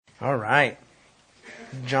All right.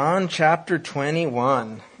 John chapter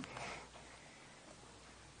 21.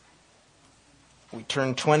 We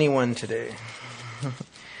turned 21 today.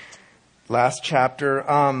 Last chapter.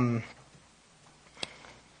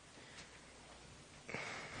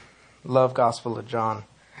 Love Gospel of John.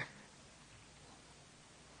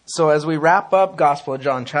 So as we wrap up Gospel of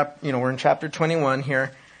John, we're in chapter 21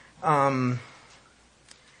 here.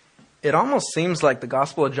 It almost seems like the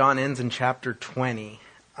Gospel of John ends in chapter 20.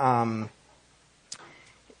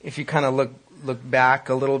 If you kind of look back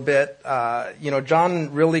a little bit,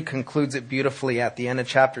 John really concludes it beautifully at the end of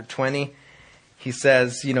chapter 20. He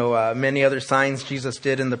says, many other signs Jesus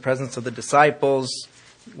did in the presence of the disciples,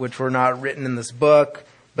 which were not written in this book,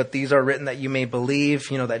 but these are written that you may believe,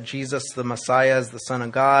 that Jesus, the Messiah, is the Son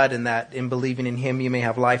of God, and that in believing in him you may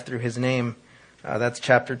have life through his name. That's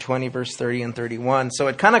chapter 20, verse 30 and 31. So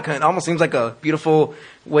it kind of almost seems like a beautiful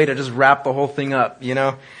way to just wrap the whole thing up,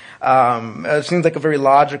 It seems like a very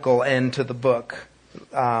logical end to the book.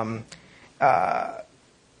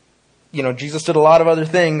 Jesus did a lot of other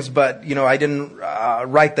things, but, I didn't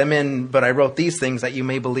write them in, but I wrote these things that you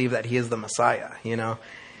may believe that he is the Messiah,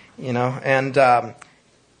 And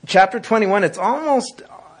chapter 21, it's almost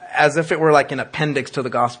as if it were like an appendix to the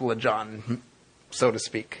Gospel of John, so to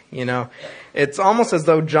speak, It's almost as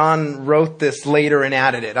though John wrote this later and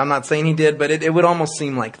added it. I'm not saying he did, but it would almost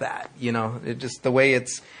seem like that, It just the way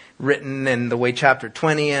it's written and the way chapter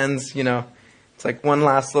 20 ends, It's like one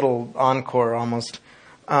last little encore almost.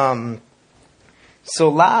 So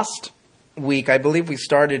last week, I believe we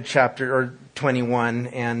started chapter 21,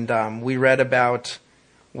 and we read about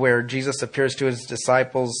where Jesus appears to his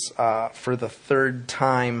disciples for the third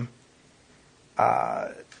time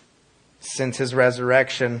since his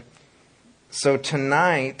resurrection. So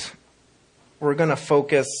tonight, we're going to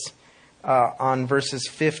focus on verses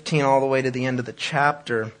 15 all the way to the end of the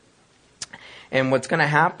chapter. And what's going to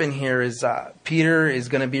happen here is Peter is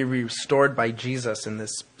going to be restored by Jesus in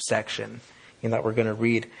this section that we're going to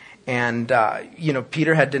read. And,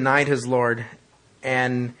 Peter had denied his Lord,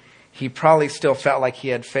 and he probably still felt like he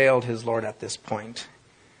had failed his Lord at this point.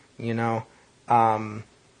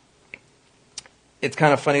 It's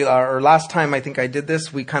kind of funny. Or last time I think I did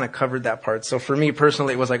this, we kind of covered that part. So for me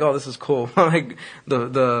personally, it was like, oh, this is cool. Like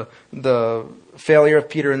the failure of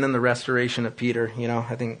Peter and then the restoration of Peter.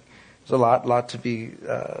 I think there's a lot to be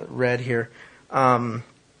read here. So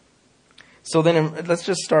then let's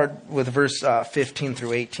just start with verse 15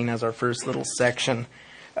 through 18 as our first little section.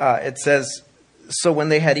 It says, "So when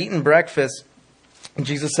they had eaten breakfast,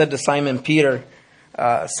 Jesus said to Simon Peter,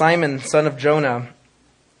 'Simon, son of Jonah,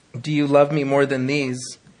 do you love me more than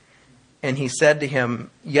these?' And he said to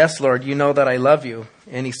him, 'Yes, Lord, you know that I love you.'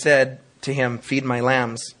 And he said to him, 'Feed my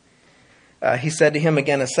lambs.' He said to him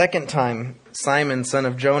again a second time, 'Simon, son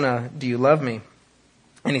of Jonah, do you love me?'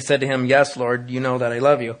 And he said to him, 'Yes, Lord, you know that I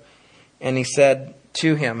love you.' And he said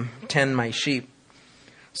to him, 'Tend my sheep.'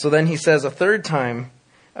 So then he says a third time,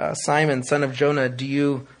 'Simon, son of Jonah, do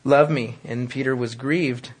you love me?' And Peter was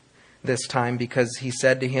grieved this time because he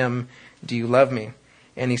said to him, 'Do you love me?'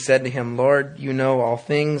 And he said to him, 'Lord, you know all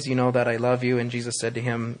things. You know that I love you.' And Jesus said to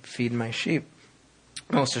him, 'Feed my sheep.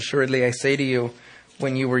 Most assuredly, I say to you,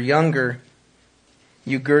 when you were younger,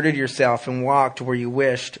 you girded yourself and walked where you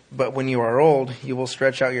wished. But when you are old, you will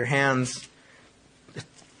stretch out your hands,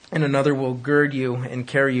 and another will gird you and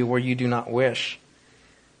carry you where you do not wish.'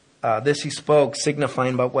 This he spoke,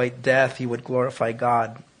 signifying by what death he would glorify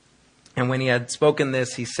God. And when he had spoken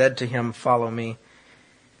this, he said to him, 'Follow me.'"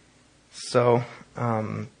 So,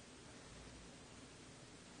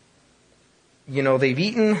 they've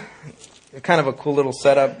eaten. Kind of a cool little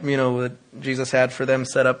setup, that Jesus had for them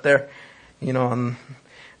set up there,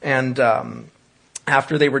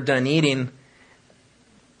 after they were done eating,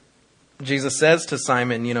 Jesus says to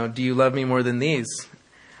Simon, "Do you love me more than these?"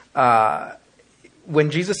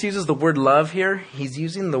 When Jesus uses the word love here, he's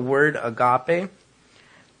using the word agape.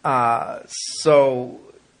 So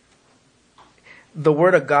the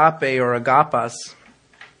word agape or agapas,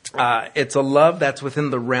 it's a love that's within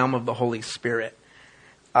the realm of the Holy Spirit.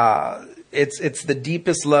 It's the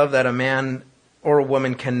deepest love that a man or a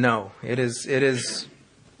woman can know. It is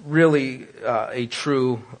really a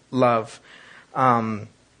true love.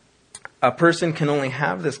 A person can only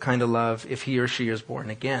have this kind of love if he or she is born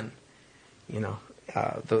again.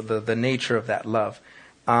 The nature of that love.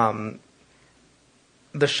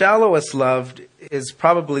 The shallowest love is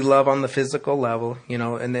probably love on the physical level,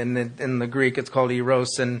 and then in the Greek it's called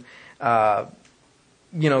eros, and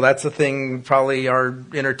that's the thing. Probably our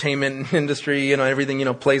entertainment industry,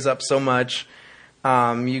 everything plays up so much.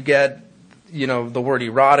 You get the word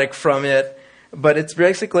erotic from it. But it's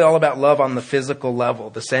basically all about love on the physical level,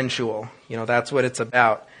 the sensual. That's what it's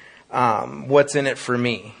about. What's in it for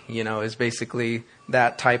me, is basically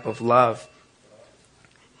that type of love.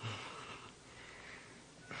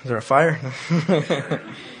 Is there a fire?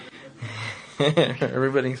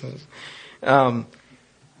 Everybody says,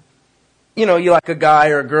 you like a guy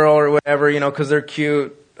or a girl or whatever, because they're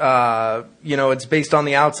cute. It's based on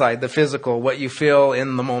the outside, the physical, what you feel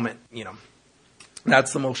in the moment,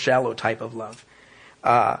 That's the most shallow type of love.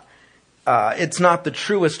 It's not the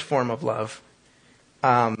truest form of love.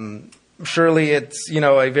 Surely it's,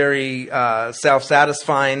 a very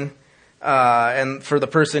self-satisfying, and for the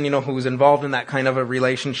person, who's involved in that kind of a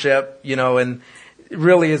relationship, and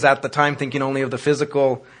really is at the time thinking only of the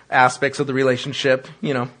physical aspects of the relationship,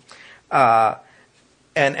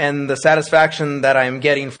 and the satisfaction that I'm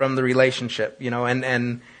getting from the relationship,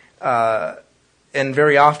 and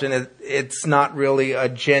very often it's not really a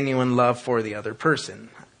genuine love for the other person,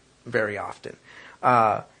 very often.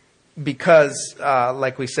 Because,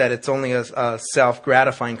 like we said, it's only a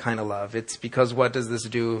self-gratifying kind of love. It's because what does this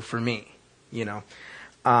do for me,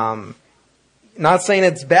 Not saying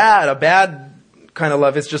it's bad. A bad kind of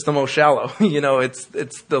love is just the most shallow,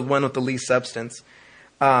 It's the one with the least substance.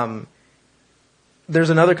 There's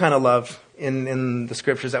another kind of love in the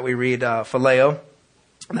scriptures that we read, phileo.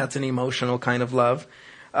 That's an emotional kind of love.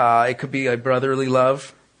 It could be a brotherly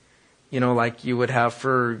love, like you would have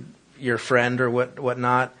for your friend or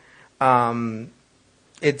whatnot.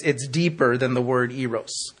 It's deeper than the word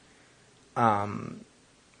eros.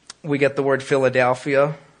 We get the word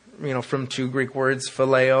Philadelphia, from two Greek words,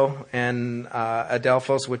 phileo and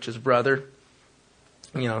adelphos, which is brother.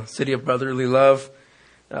 City of brotherly love.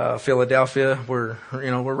 Philadelphia, where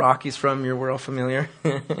where Rocky's from. We're all familiar.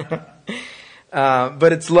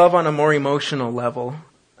 But it's love on a more emotional level,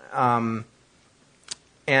 and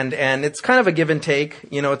it's kind of a give and take.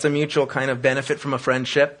 It's a mutual kind of benefit from a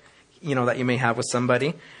friendship, that you may have with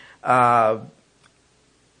somebody. I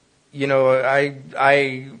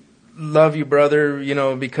love you,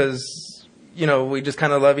 brother, because we just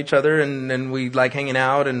kind of love each other and we like hanging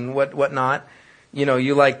out and whatnot.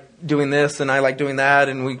 You like doing this and I like doing that,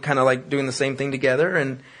 and we kind of like doing the same thing together,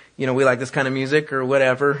 and we like this kind of music or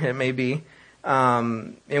whatever it may be.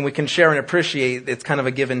 And we can share and appreciate. It's kind of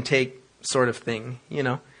a give and take sort of thing,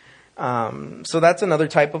 So that's another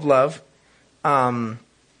type of love.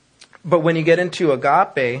 But when you get into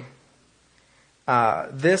agape,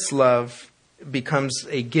 this love becomes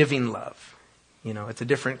a giving love. It's a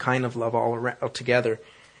different kind of love altogether.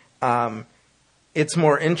 It's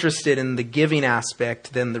more interested in the giving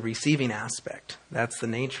aspect than the receiving aspect. That's the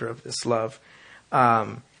nature of this love.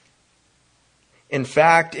 In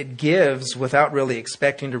fact, it gives without really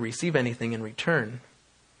expecting to receive anything in return.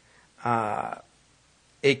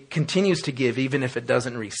 It continues to give even if it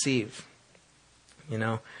doesn't receive.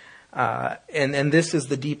 And this is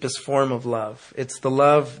the deepest form of love. It's the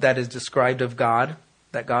love that is described of God,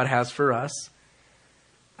 that God has for us.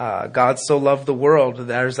 God so loved the world.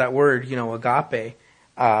 There's that word, agape.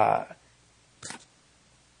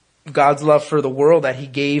 God's love for the world that he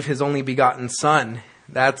gave his only begotten son.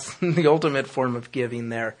 That's the ultimate form of giving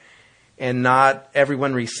there. And not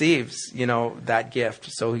everyone receives, that gift.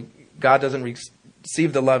 So God doesn't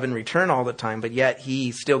receive the love in return all the time, but yet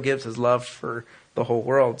he still gives his love for the whole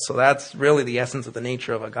world. So that's really the essence of the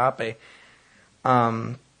nature of agape.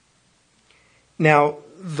 Now,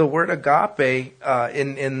 the word agape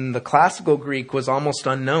in the classical Greek was almost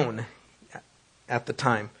unknown at the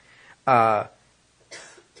time.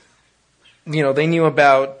 They knew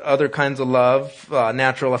about other kinds of love,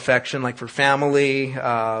 natural affection, like for family,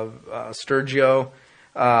 Sturgio,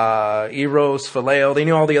 eros, phileo. They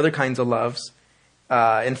knew all the other kinds of loves.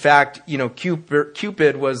 In fact,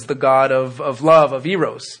 Cupid was the god of love, of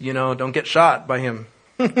eros. Don't get shot by him.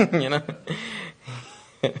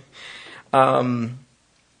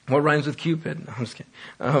 What rhymes with Cupid? No, I'm just kidding.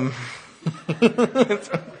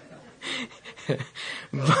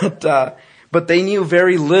 But they knew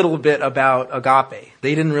very little bit about agape.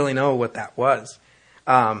 They didn't really know what that was.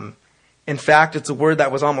 In fact, it's a word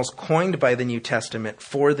that was almost coined by the New Testament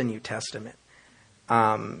for the New Testament.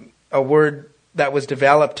 A word that was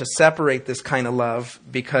developed to separate this kind of love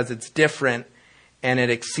because it's different and it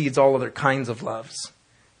exceeds all other kinds of loves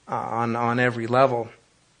on every level.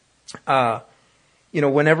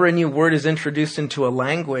 Whenever a new word is introduced into a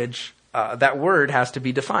language, that word has to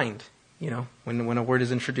be defined. When a word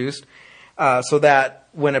is introduced, so that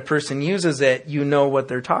when a person uses it, you know what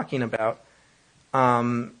they're talking about.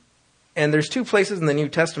 And there's two places in the New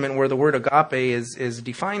Testament where the word agape is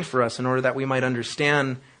defined for us in order that we might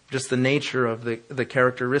understand just the nature of the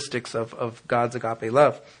characteristics of God's agape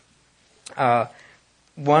love.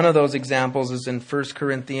 One of those examples is in 1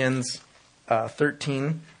 Corinthians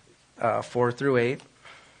 13, 4 through 8.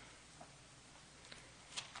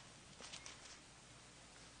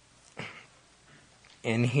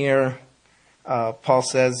 And here, Paul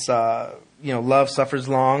says, love suffers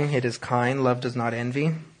long, it is kind, love does not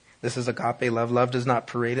envy. This is agape love. Love does not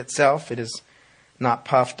parade itself, it is not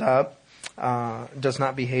puffed up, does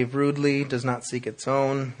not behave rudely, does not seek its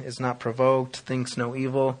own, is not provoked, thinks no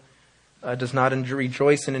evil, does not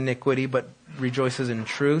rejoice in iniquity, but rejoices in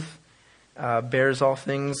truth, bears all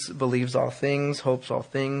things, believes all things, hopes all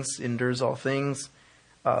things, endures all things.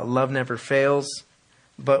 Love never fails,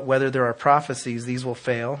 but whether there are prophecies, these will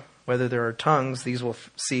fail. Whether there are tongues, these will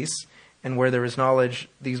cease. And where there is knowledge,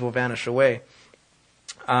 these will vanish away.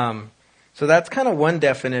 So that's kind of one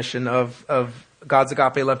definition of God's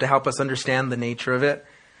agape love to help us understand the nature of it.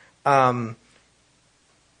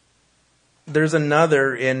 There's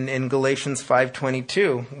another in Galatians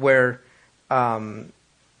 5:22 where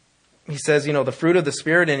he says, the fruit of the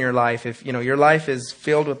Spirit in your life, if your life is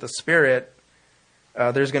filled with the Spirit,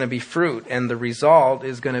 there's going to be fruit, and the result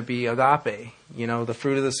is going to be agape. The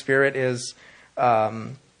fruit of the Spirit is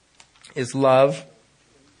love,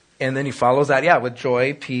 and then he follows that, with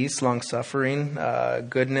joy, peace, long-suffering,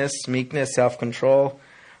 goodness, meekness, self-control.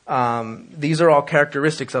 These are all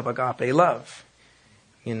characteristics of agape love.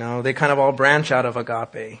 They kind of all branch out of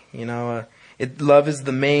agape. Love is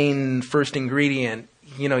the main first ingredient.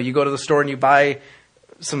 You go to the store and you buy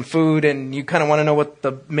some food and you kind of want to know what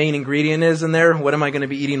the main ingredient is in there. What am I going to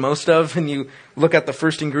be eating most of? And you look at the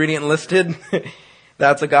first ingredient listed.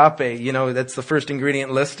 That's agape. That's the first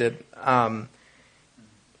ingredient listed.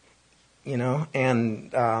 You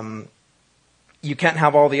can't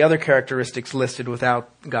have all the other characteristics listed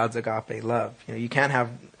without God's agape love. You can't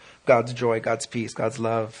have God's joy, God's peace, God's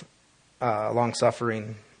love,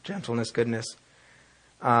 long-suffering, gentleness, goodness.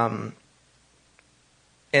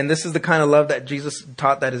 And this is the kind of love that Jesus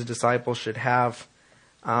taught that his disciples should have.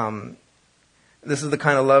 This is the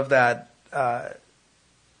kind of love that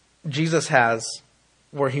Jesus has,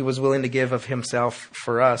 where he was willing to give of himself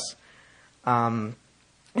for us.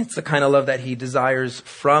 It's the kind of love that he desires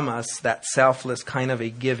from us, that selfless kind of a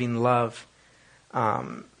giving love.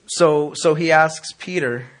 So he asks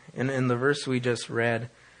Peter, in the verse we just read,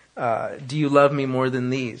 do you love me more than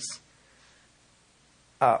these?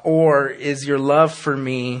 Or is your love for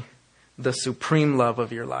me the supreme love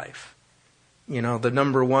of your life? The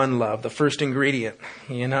number one love, the first ingredient,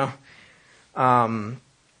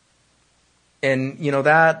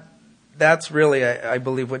 that's really, I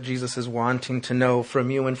believe, what Jesus is wanting to know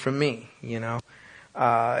from you and from me,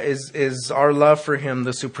 is our love for him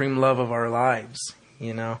the supreme love of our lives,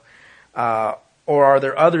 or are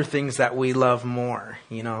there other things that we love more,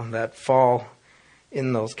 that fall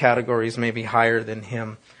in those categories, maybe higher than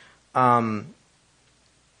him.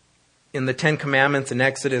 In the Ten Commandments in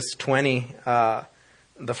Exodus 20,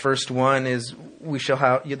 the first one is,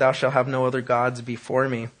 thou shalt have no other gods before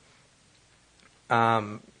me.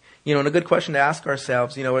 And a good question to ask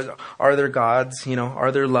ourselves, are there gods,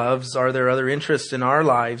 are there loves, are there other interests in our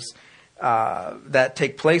lives that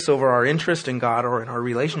take place over our interest in God or in our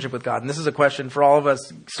relationship with God? And this is a question for all of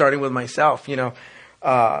us, starting with myself,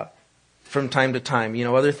 from time to time.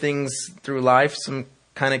 Other things through life some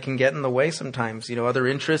kind of can get in the way sometimes, other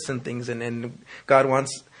interests and things. And God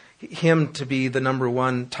wants him to be the number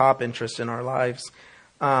one top interest in our lives.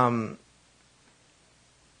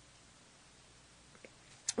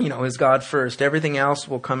 Is God first. Everything else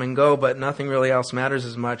will come and go, but nothing really else matters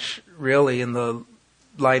as much, really, in the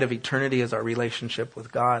light of eternity as our relationship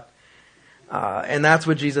with God. And that's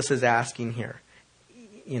what Jesus is asking here.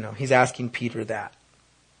 He's asking Peter that.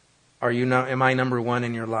 Am I number one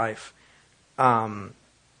in your life? When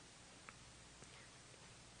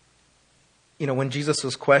Jesus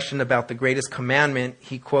was questioned about the greatest commandment,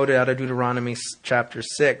 he quoted out of Deuteronomy chapter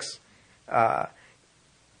 6.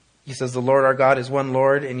 He says, the Lord our God is one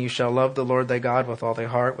Lord, and you shall love the Lord thy God with all thy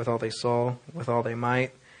heart, with all thy soul, with all thy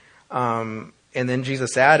might. And then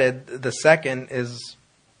Jesus added, the second is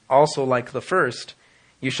also like the first.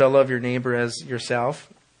 You shall love your neighbor as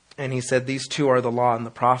yourself. And he said, these two are the law and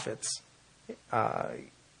the prophets.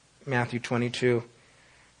 Matthew 22.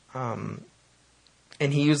 And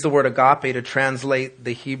he used the word agape to translate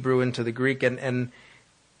the Hebrew into the Greek. And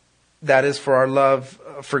that is for our love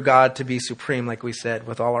for God to be supreme, like we said,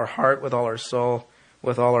 with all our heart, with all our soul,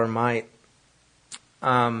 with all our might.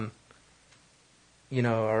 Our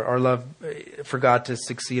love for God to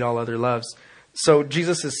succeed all other loves. So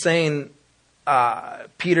Jesus is saying,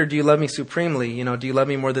 Peter, do you love me supremely? Do you love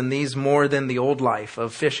me more than these, more than the old life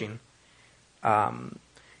of fishing?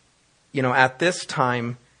 At this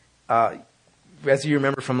time, as you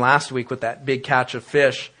remember from last week with that big catch of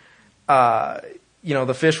fish,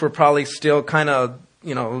 the fish were probably still kind of,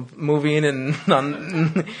 moving in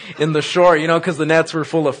the shore, because the nets were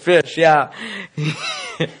full of fish. Yeah.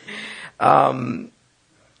 And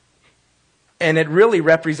it really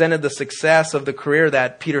represented the success of the career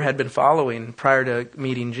that Peter had been following prior to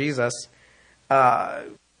meeting Jesus.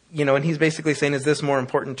 And he's basically saying, is this more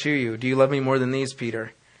important to you? Do you love me more than these,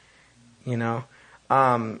 Peter? Jesus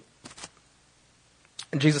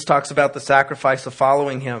talks about the sacrifice of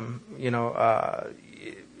following him,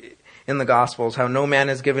 in the Gospels, how no man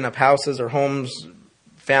has given up houses or homes,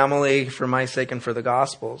 family for my sake and for the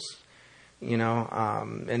Gospels. And I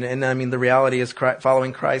mean, the reality is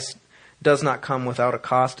following Christ does not come without a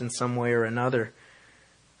cost in some way or another.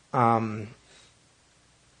 And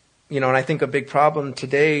I think a big problem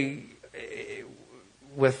today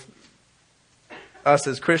with us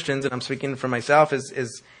as Christians, and I'm speaking for myself,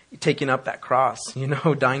 is taking up that cross,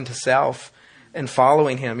 dying to self and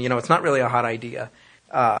following him. It's not really a hot idea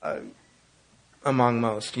among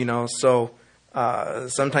most, So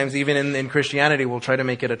sometimes even in Christianity, we'll try to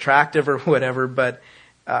make it attractive or whatever, but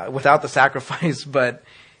without the sacrifice. But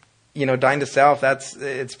dying to self,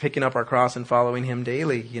 it's picking up our cross and following him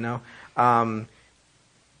daily.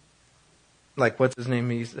 Like what's his name?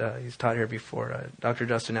 He's taught here before. Dr.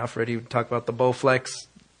 Justin Alfred. He would talk about the Bowflex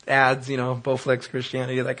ads. Bowflex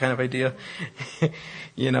Christianity, that kind of idea.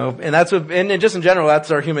 And that's what. And just in general,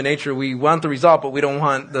 that's our human nature. We want the result, but we don't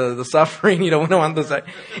want the suffering. We don't want the.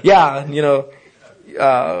 Yeah.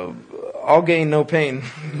 All gain, no pain.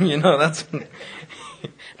 That's.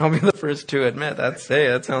 I'll be the first to admit that.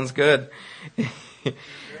 That sounds good.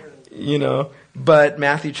 But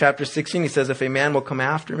Matthew chapter 16, he says, if a man will come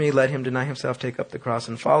after me, let him deny himself, take up the cross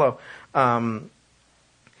and follow.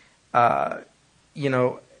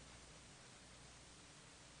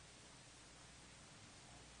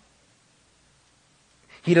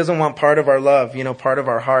 He doesn't want part of our love, part of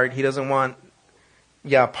our heart. He doesn't want,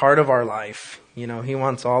 part of our life. He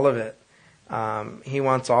wants all of it. He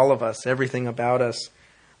wants all of us, everything about us.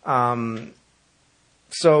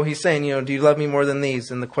 So he's saying, do you love me more than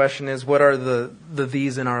these? And the question is, what are the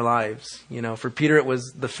these in our lives? For Peter, it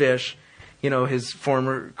was the fish, his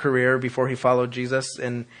former career before he followed Jesus.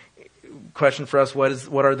 And question for us,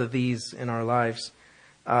 what are the these in our lives?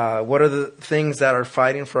 What are the things that are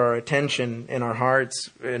fighting for our attention in our hearts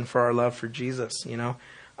and for our love for Jesus? Do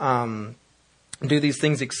these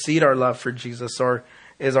things exceed our love for Jesus, or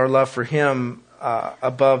is our love for him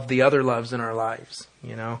above the other loves in our lives?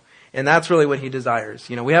 And that's really what he desires.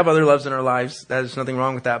 We have other loves in our lives. There's nothing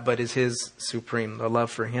wrong with that, but is his supreme, the love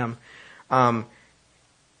for him.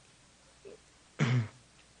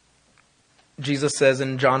 Jesus says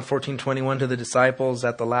in John 14:21 to the disciples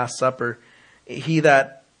at the Last Supper, he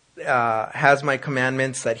that has my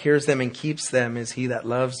commandments, that hears them and keeps them, is he that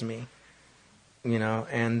loves me. In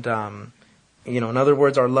other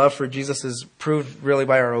words, our love for Jesus is proved really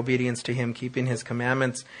by our obedience to him, keeping his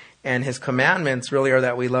commandments. And his commandments really are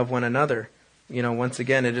that we love one another. Once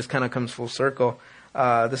again, it just kind of comes full circle.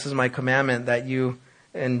 This is my commandment, that you,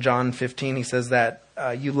 in John 15, he says that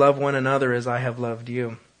you love one another as I have loved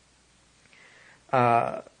you.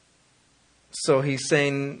 So he's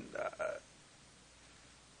saying,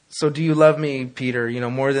 so do you love me, Peter,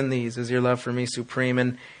 more than these? Is your love for me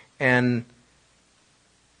supreme? And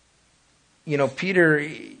Peter,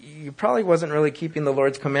 he probably wasn't really keeping the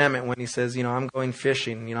Lord's commandment when he says, I'm going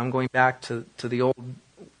fishing, I'm going back to the old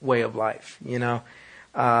way of life, when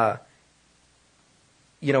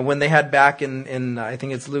they had back in I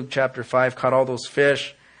think it's Luke chapter 5, caught all those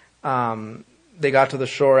fish, they got to the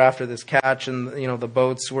shore after this catch, and, the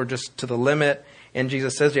boats were just to the limit. And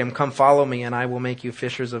Jesus says to him, come follow me and I will make you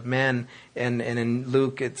fishers of men. And in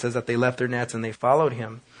Luke, it says that they left their nets and they followed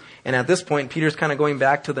him. And at this point, Peter's kind of going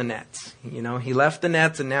back to the nets. He left the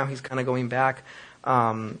nets and now he's kind of going back.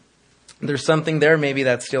 There's something there maybe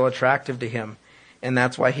that's still attractive to him. And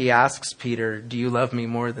that's why he asks Peter, do you love me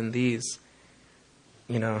more than these?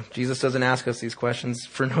 Jesus doesn't ask us these questions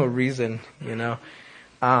for no reason,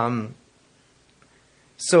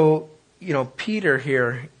 So, Peter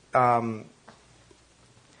here,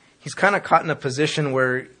 he's kind of caught in a position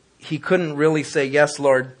where he couldn't really say, yes,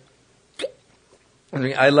 Lord,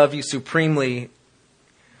 I love you supremely,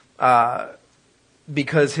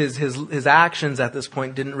 because his actions at this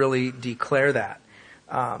point didn't really declare that.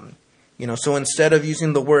 So instead of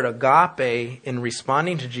using the word agape in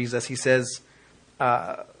responding to Jesus, he says,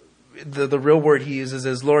 the real word he uses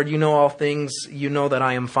is, Lord, you know all things. You know that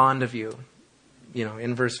I am fond of you.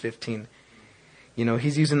 In verse 15.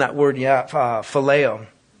 He's using that word, phileo.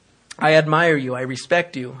 I admire you. I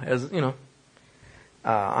respect you.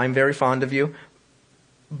 I'm very fond of you.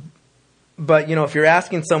 But, if you're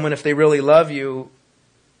asking someone if they really love you,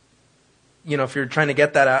 if you're trying to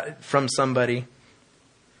get that out from somebody,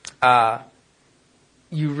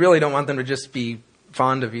 you really don't want them to just be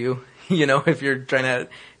fond of you. If you're trying to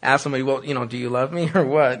ask somebody, well, do you love me or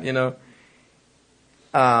what? You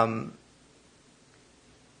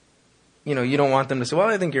don't want them to say, well,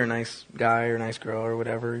 I think you're a nice guy or a nice girl or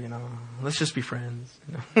whatever, let's just be friends.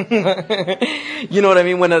 You know what I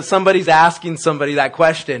mean? When somebody's asking somebody that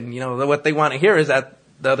question, what they want to hear is that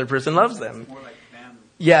the other person loves them. It's more like family.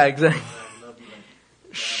 Yeah, exactly. Love you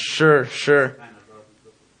like Sure. kind of love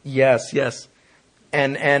you. Yes.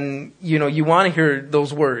 And you want to hear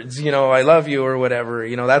those words, I love you or whatever.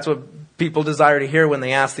 That's what people desire to hear when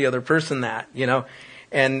they ask the other person that,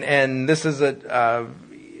 And this is a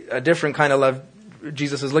different kind of love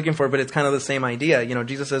Jesus is looking for, but it's kind of the same idea.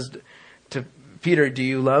 Jesus says to Peter, do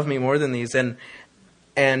you love me more than these? And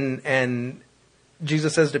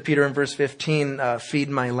Jesus says to Peter in verse 15, feed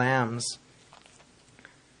my lambs.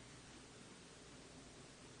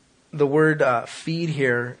 The word feed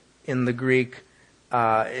here in the Greek,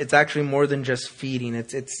 it's actually more than just feeding.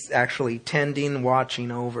 It's actually tending,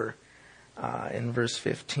 watching over in verse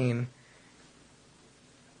 15.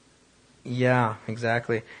 Yeah,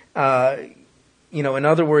 exactly. In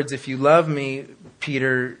other words, if you love me,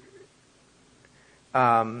 Peter,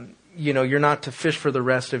 you're not to fish for the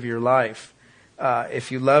rest of your life.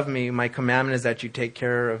 If you love me, my commandment is that you take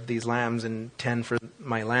care of these lambs and tend for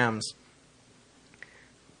my lambs.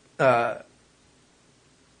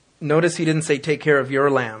 Notice he didn't say take care of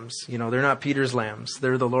your lambs. They're not Peter's lambs.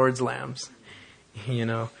 They're the Lord's lambs.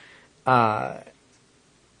 And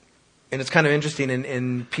it's kind of interesting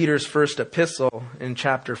in Peter's first epistle in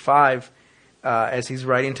chapter 5, as he's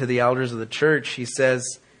writing to the elders of the church, he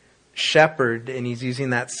says shepherd, and he's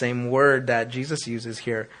using that same word that Jesus uses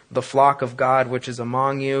here. The flock of God, which is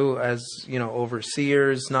among you as,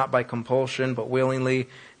 overseers, not by compulsion, but willingly,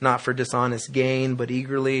 not for dishonest gain, but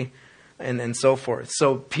eagerly, and so forth.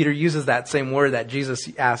 So Peter uses that same word that Jesus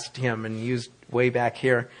asked him and used way back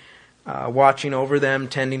here, watching over them,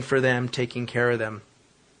 tending for them, taking care of them.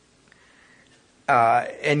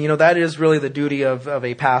 And that is really the duty of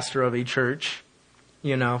a pastor of a church,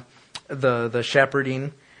 the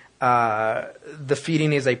shepherding. The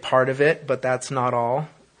feeding is a part of it, but that's not all.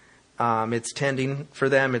 It's tending for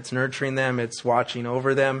them, it's nurturing them, it's watching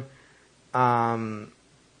over them.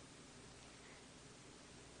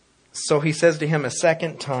 So he says to him a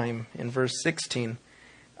second time in verse 16,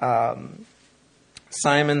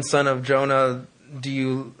 Simon, son of Jonah, do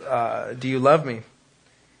you love me?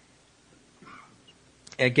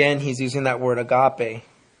 Again, he's using that word agape.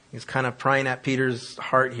 He's kind of prying at Peter's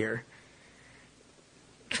heart here,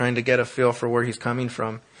 trying to get a feel for where he's coming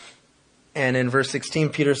from. And in verse 16,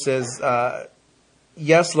 Peter says,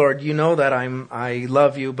 yes, Lord, you know that I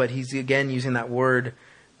love you, but he's again using that word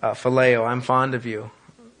phileo. I'm fond of you.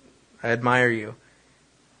 I admire you.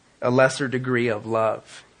 A lesser degree of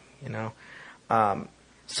love,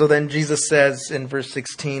 So then Jesus says in verse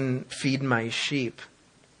 16, feed my sheep.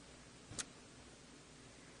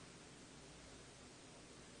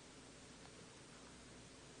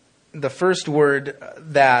 The first word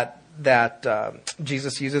that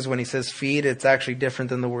Jesus uses when he says feed, it's actually different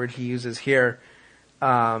than the word he uses here.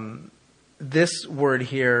 This word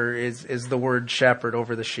here is the word shepherd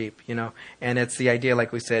over the sheep, and it's the idea,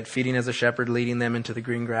 like we said, feeding as a shepherd, leading them into the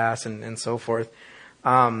green grass and so forth.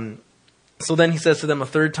 So then he says to them a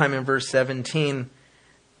third time in verse 17,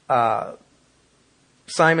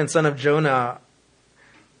 Simon, son of Jonah,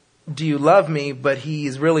 do you love me? But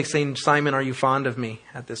he's really saying, Simon, are you fond of me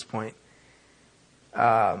at this point?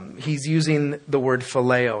 He's using the word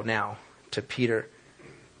phileo now to Peter.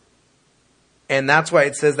 And that's why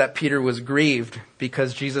it says that Peter was grieved,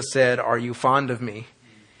 because Jesus said, are you fond of me?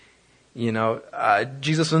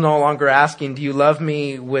 Jesus was no longer asking, do you love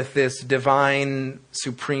me with this divine,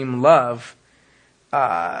 supreme love?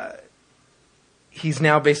 He's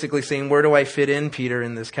now basically saying, where do I fit in, Peter,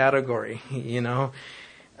 in this category? Do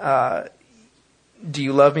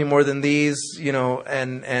you love me more than these?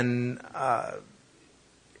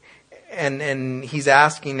 And he's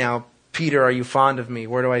asking now, Peter, are you fond of me?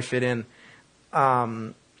 Where do I fit in?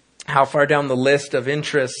 How far down the list of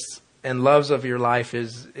interests and loves of your life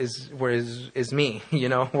is me?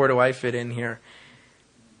 Where do I fit in here?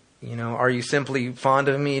 Are you simply fond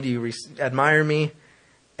of me? Do you admire me?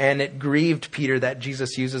 And it grieved Peter that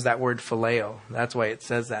Jesus uses that word phileo. That's why it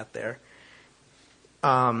says that there.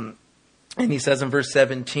 And he says in verse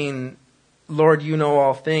 17, Lord, you know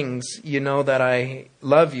all things. You know that I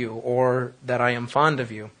love you, or that I am fond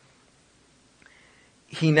of you.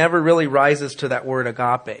 He never really rises to that word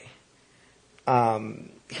agape.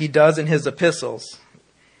 He does in his epistles,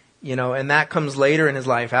 and that comes later in his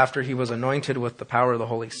life after he was anointed with the power of the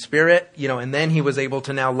Holy Spirit, and then he was able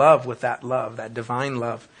to now love with that love, that divine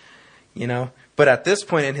love, But at this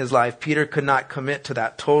point in his life, Peter could not commit to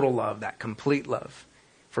that total love, that complete love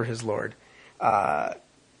for his Lord.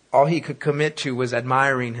 All he could commit to was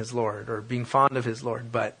admiring his Lord or being fond of his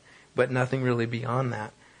Lord, but nothing really beyond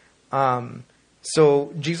that.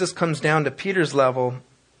 So Jesus comes down to Peter's level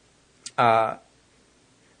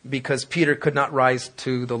because Peter could not rise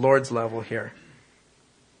to the Lord's level here.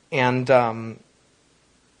 And,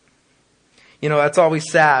 that's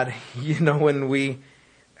always sad, when we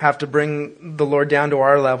have to bring the Lord down to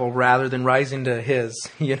our level rather than rising to his,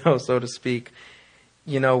 so to speak.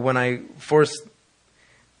 When I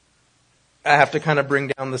have to kind of bring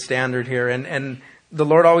down the standard here. And the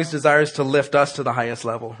Lord always desires to lift us to the highest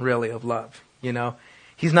level, really, of love.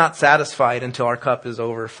 He's not satisfied until our cup is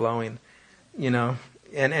overflowing, and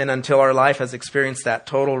until our life has experienced that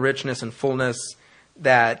total richness and fullness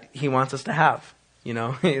that he wants us to have,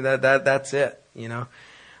 that's it,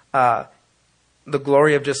 the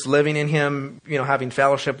glory of just living in him, having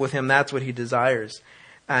fellowship with him, that's what he desires.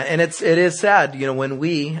 And it is sad, when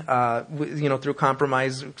we, through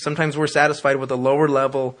compromise, sometimes we're satisfied with a lower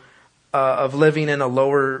level of living in a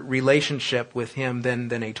lower relationship with him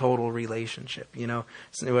than a total relationship,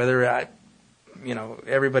 So whether,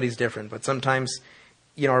 everybody's different, but sometimes,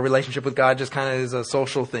 our relationship with God just kind of is a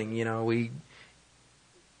social thing, we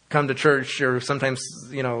come to church, or sometimes,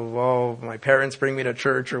 my parents bring me to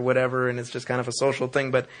church or whatever, and it's just kind of a social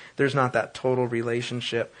thing, but there's not that total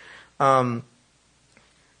relationship.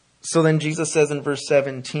 So then Jesus says in verse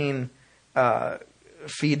 17, tend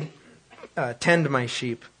my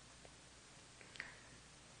sheep.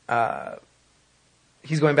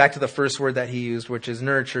 He's going back to the first word that he used, which is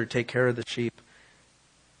nurture, take care of the sheep,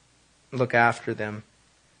 look after them.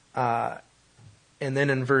 And then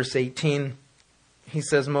in verse 18, he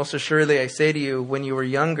says, most assuredly I say to you, when you were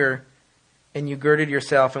younger and you girded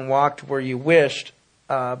yourself and walked where you wished,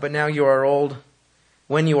 but now you are old.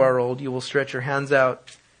 When you are old, you will stretch your hands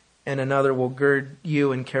out, and another will gird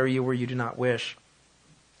you and carry you where you do not wish.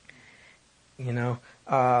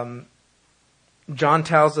 John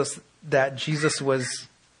tells us that Jesus was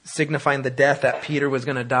signifying the death that Peter was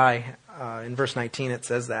going to die. In verse 19 it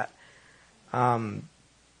says that.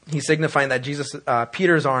 He's signifying that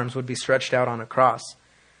Peter's arms would be stretched out on a cross.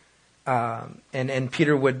 And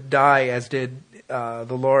Peter would die as did the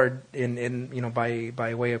Lord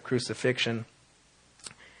by way of crucifixion.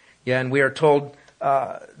 Yeah, and we are told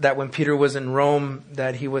that when Peter was in Rome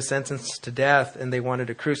that he was sentenced to death and they wanted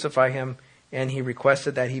to crucify him, and he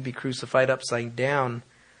requested that he be crucified upside down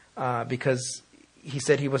because he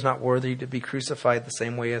said he was not worthy to be crucified the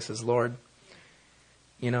same way as his Lord.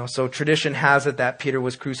 So tradition has it that Peter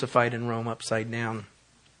was crucified in Rome upside down.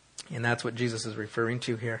 And that's what Jesus is referring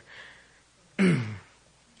to here.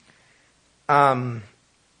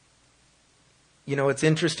 It's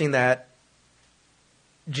interesting that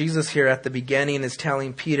Jesus here at the beginning is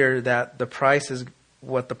telling Peter that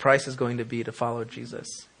what the price is going to be to follow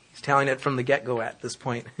Jesus. He's telling it from the get-go at this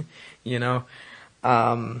point, feed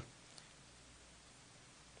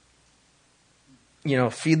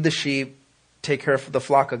the sheep, take care of the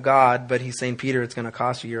flock of God, but he's saying, Peter, it's going to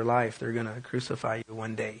cost you your life. They're going to crucify you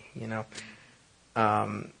one day, and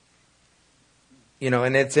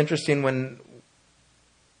it's interesting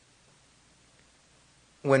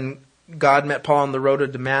when God met Paul on the road to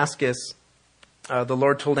Damascus, the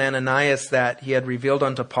Lord told Ananias that he had revealed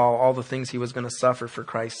unto Paul all the things he was going to suffer for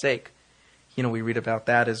Christ's sake. We read about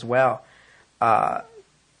that as well.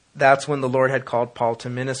 That's when the Lord had called Paul to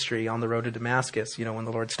ministry on the road to Damascus. When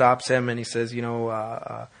the Lord stops him and he says, he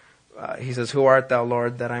says, who art thou,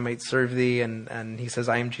 Lord, that I might serve thee? And he says,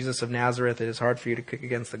 I am Jesus of Nazareth. It is hard for you to kick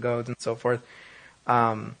against the goads, and so forth.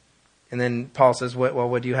 And then Paul says,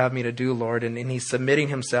 what do you have me to do, Lord? And he's submitting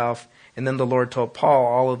himself. And then the Lord told Paul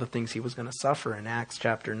all of the things he was going to suffer in Acts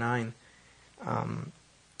chapter 9.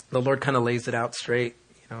 The Lord kind of lays it out straight,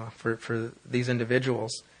 for these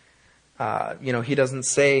individuals. He doesn't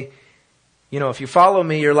say, if you follow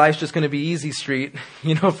me, your life's just going to be easy street,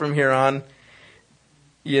 from here on,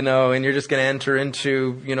 and you're just going to enter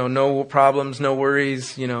into, no problems, no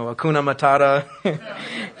worries, Hakuna Matata,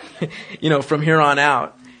 from here on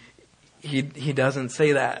out. He doesn't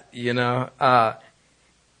say that,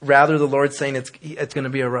 Rather, the Lord's saying it's going to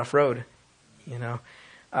be a rough road. You know,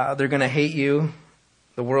 they're going to hate you.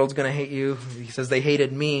 The world's going to hate you. He says they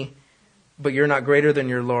hated me, but you're not greater than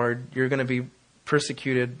your Lord. You're going to be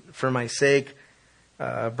persecuted for my sake,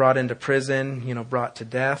 brought into prison, brought to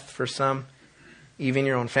death for some. Even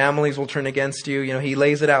your own families will turn against you. He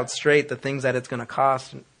lays it out straight, the things that it's going to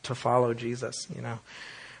cost to follow Jesus,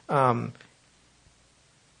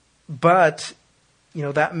 But,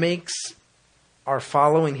 that makes our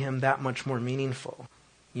following him that much more meaningful,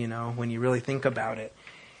 when you really think about it.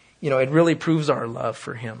 It really proves our love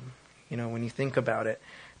for him, when you think about it.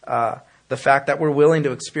 The fact that we're willing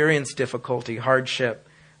to experience difficulty, hardship,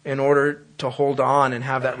 in order to hold on and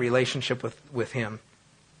have that relationship with him.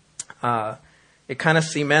 It kind of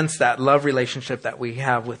cements that love relationship that we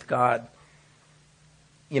have with God.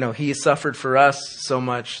 He suffered for us so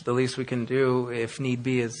much. The least we can do, if need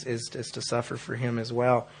be, is to suffer for him as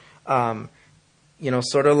well.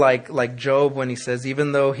 Sort of like Job when he says,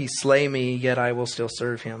 even though he slay me, yet I will still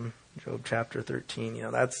serve him. Job chapter 13.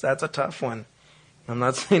 That's a tough one. I'm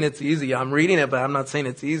not saying it's easy. I'm reading it, but I'm not saying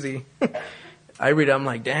it's easy. I read it, I'm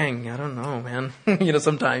like, dang, I don't know, man.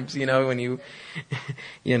 Sometimes, when you,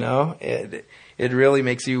 it really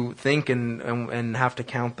makes you think and have to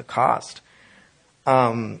count the cost.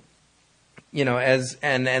 As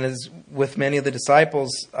with many of the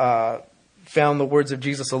disciples, found the words of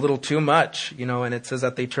Jesus a little too much, and it says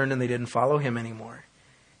that they turned and they didn't follow him anymore.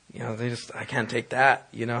 I can't take that,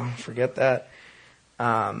 forget that.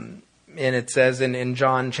 And it says in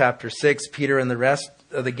John chapter 6, Peter and the rest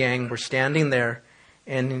of the gang were standing there,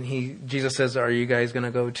 and Jesus says, "Are you guys going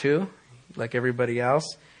to go too, like everybody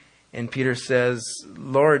else?" And Peter says,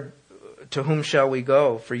 "Lord, to whom shall we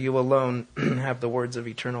go? For you alone have the words of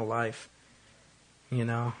eternal life."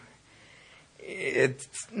 It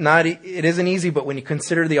isn't easy, but when you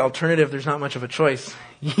consider the alternative, there's not much of a choice.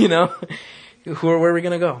 Where are we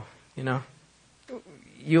going to go?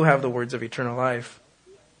 You have the words of eternal life.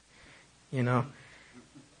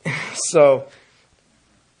 So,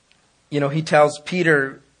 he tells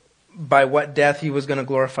Peter by what death he was going to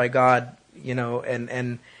glorify God,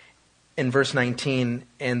 and in verse 19,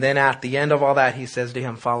 and then at the end of all that, he says to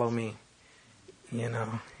him, "Follow me,"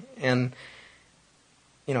 and,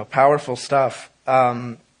 powerful stuff.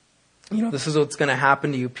 This is what's going to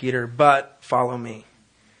happen to you, Peter, but follow me.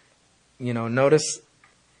 Notice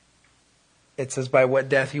it says by what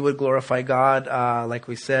death he would glorify God, like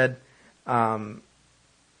we said.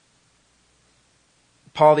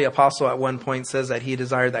 Paul the Apostle at one point says that he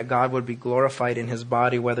desired that God would be glorified in his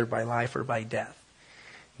body, whether by life or by death.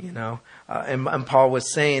 And Paul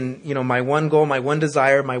was saying, my one goal, my one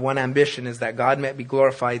desire, my one ambition is that God might be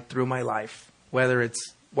glorified through my life, whether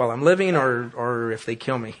it's while I'm living or if they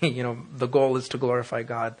kill me. The goal is to glorify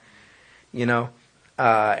God.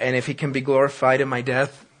 And if he can be glorified in my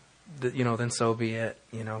death, then so be it.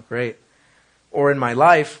 Great. Or in my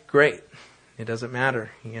life, great. It doesn't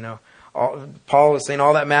matter. Paul was saying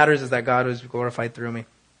all that matters is that God was glorified through me.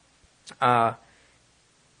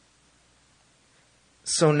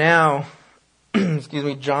 So now,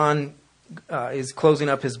 John is closing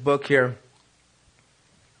up his book here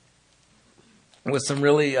with some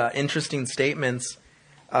really interesting statements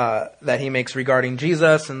that he makes regarding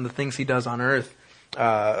Jesus and the things he does on earth.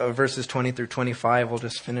 Verses 20 through 25, we'll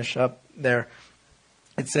just finish up there.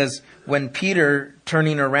 It says, when Peter,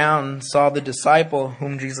 turning around, saw the disciple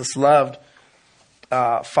whom Jesus loved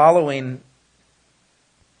following,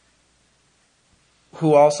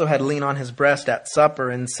 who also had leaned on his breast at supper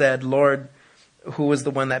and said, "Lord, who is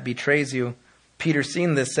the one that betrays you?" Peter,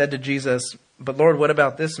 seeing this, said to Jesus, "But Lord, what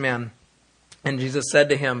about this man?" And Jesus said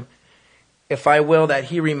to him, "If I will that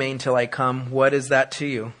he remain till I come, what is that to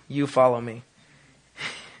you? You follow me."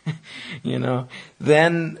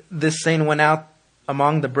 Then this saying went out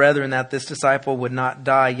among the brethren that this disciple would not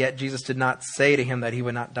die, yet Jesus did not say to him that he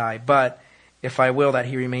would not die. But if I will that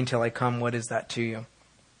he remain till I come, what is that to you?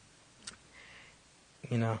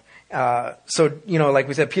 Like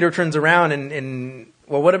we said, Peter turns around and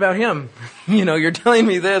well, what about him? You're telling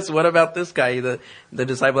me this. What about this guy, the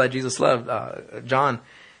disciple that Jesus loved, John?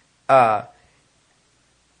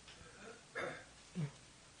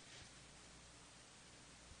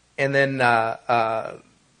 And then, and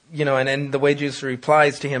then the way Jesus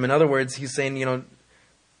replies to him, in other words, he's saying,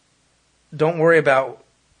 don't worry about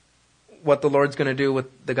what the Lord's going to do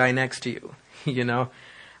with the guy next to you.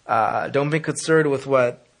 Don't be concerned with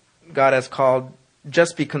what God has called.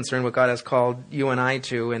 Just be concerned what God has called you and I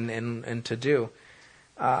to and to do.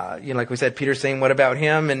 Like we said, Peter's saying, what about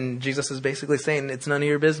him? And Jesus is basically saying, it's none of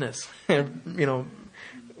your business.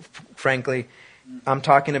 Frankly. I'm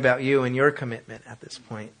talking about you and your commitment at this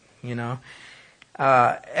point, you know.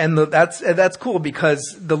 That's cool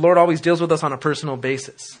because the Lord always deals with us on a personal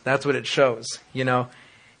basis. That's what it shows, you know.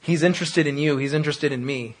 He's interested in you. He's interested in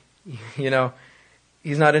me, you know.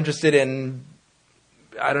 He's not interested in,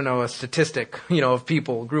 I don't know, a statistic, you know, of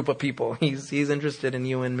people, group of people. He's interested in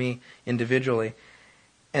you and me individually.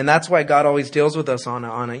 And that's why God always deals with us on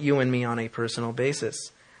a you and me on a personal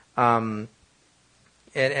basis. And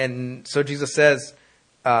so Jesus says,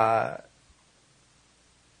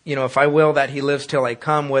 you know, if I will that he lives till I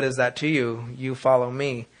come, what is that to you? You follow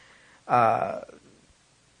me.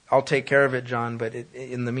 I'll take care of it, John, but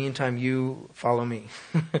in the meantime, you follow me.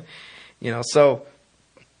 You know, so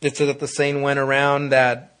it says that the saying went around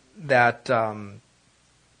that John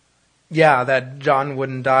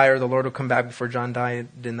wouldn't die or the Lord would come back before John died.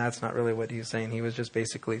 And that's not really what he was saying. He was just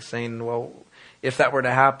basically saying, well, if that were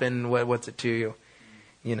to happen, what's it to you?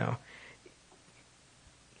 You know.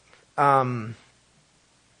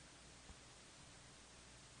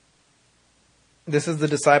 This is the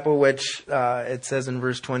disciple which, it says in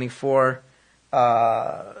verse 24,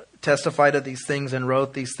 testified of these things and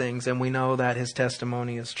wrote these things, and we know that his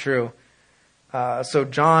testimony is true. So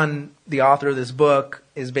John, the author of this book,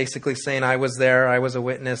 is basically saying, I was there, I was a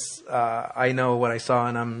witness, I know what I saw,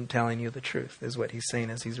 and I'm telling you the truth, is what he's saying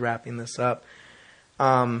as he's wrapping this up.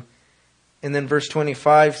 And then verse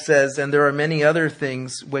 25 says, and there are many other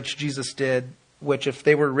things which Jesus did, which if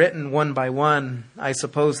they were written one by one, I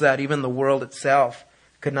suppose that even the world itself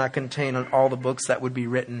could not contain all the books that would be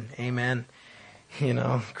written. Amen. You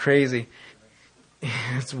know, crazy.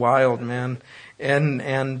 It's wild, man.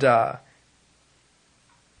 And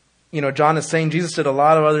you know, John is saying Jesus did a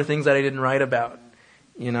lot of other things that I didn't write about.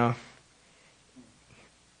 You know,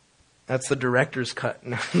 that's the director's cut.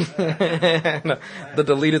 No, the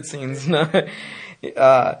deleted scenes. No.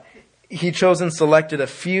 He chose and selected a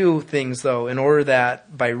few things, though, in order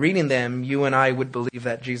that by reading them, you and I would believe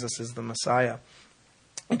that Jesus is the Messiah.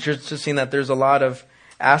 It's just seeing that there's a lot of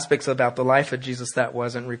aspects about the life of Jesus that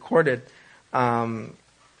wasn't recorded.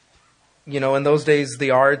 You know, in those days,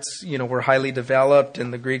 the arts, you know, were highly developed,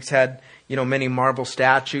 and the Greeks had, you know, many marble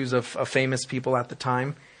statues of famous people at the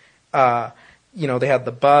time. You know, they had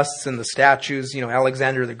the busts and the statues, you know,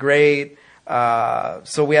 Alexander the Great.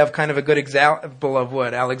 So we have kind of a good example of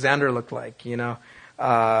what Alexander looked like, you know.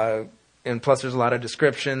 And plus there's a lot of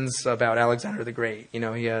descriptions about Alexander the Great. You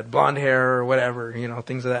know, he had blonde hair or whatever, you know,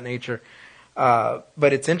 things of that nature.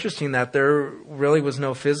 But it's interesting that there really was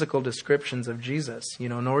no physical descriptions of Jesus, you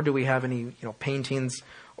know, nor do we have any, you know, paintings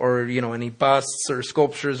or, you know, any busts or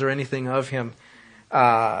sculptures or anything of him.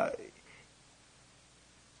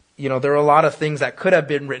 You know, there are a lot of things that could have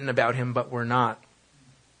been written about him, but were not.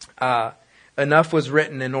 Enough was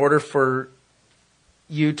written in order for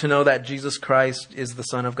you to know that Jesus Christ is the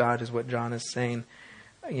Son of God, is what John is saying.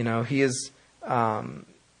 You know, he is,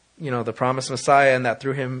 you know, the promised Messiah, and that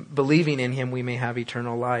through him, believing in him, we may have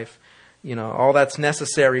eternal life. You know, all that's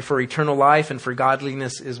necessary for eternal life and for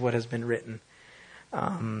godliness is what has been written.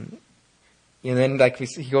 And then, like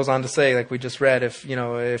he goes on to say, like we just read,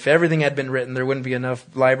 if everything had been written, there wouldn't be enough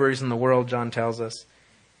libraries in the world, John tells us.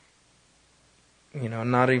 You know,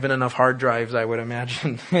 not even enough hard drives, I would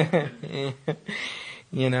imagine.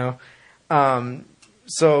 You know,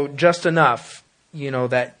 so just enough, you know,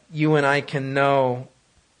 that you and I can know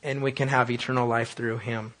and we can have eternal life through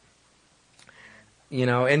him. You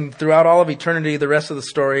know, and throughout all of eternity, the rest of the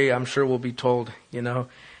story, I'm sure will be told, you know.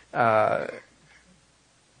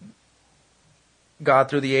 God,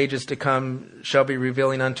 through the ages to come, shall be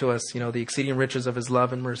revealing unto us, you know, the exceeding riches of his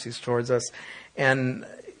love and mercies towards us. And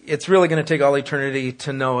it's really going to take all eternity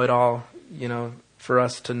to know it all, you know, for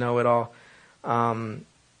us to know it all.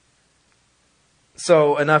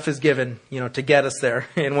 So enough is given, you know, to get us there.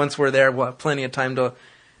 And once we're there, we'll have plenty of time to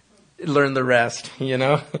learn the rest, you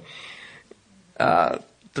know.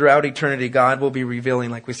 Throughout eternity, God will be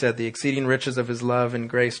revealing, like we said, the exceeding riches of his love and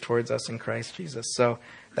grace towards us in Christ Jesus. So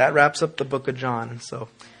that wraps up the book of John. So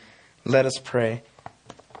let us pray.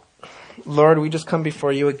 Lord, we just come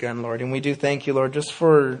before you again, Lord, and we do thank you, Lord, just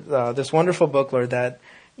for this wonderful book, Lord, that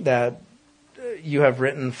you have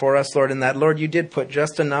written for us, Lord, and that, Lord, you did put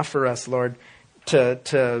just enough for us, Lord,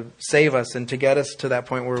 to save us and to get us to that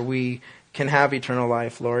point where we can have eternal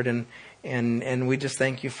life, Lord, and we just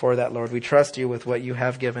thank you for that, Lord. We trust you with what you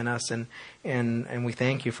have given us, and we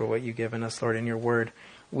thank you for what you've given us, Lord, in your word.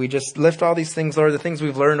 We just lift all these things, Lord, the things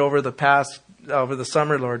we've learned over the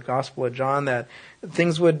summer, Lord, Gospel of John, that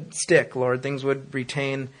things would stick, Lord, things would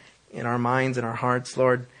retain in our minds and our hearts,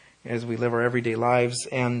 Lord, as we live our everyday lives.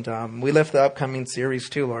 And we lift the upcoming series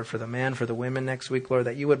too, Lord, for the men, for the women next week, Lord,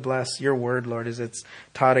 that you would bless your word, Lord, as it's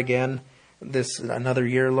taught again this another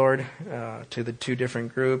year, Lord, to the two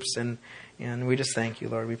different groups. And we just thank you,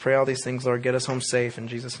 Lord. We pray all these things, Lord. Get us home safe in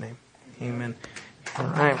Jesus' name. Amen. All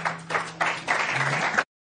right.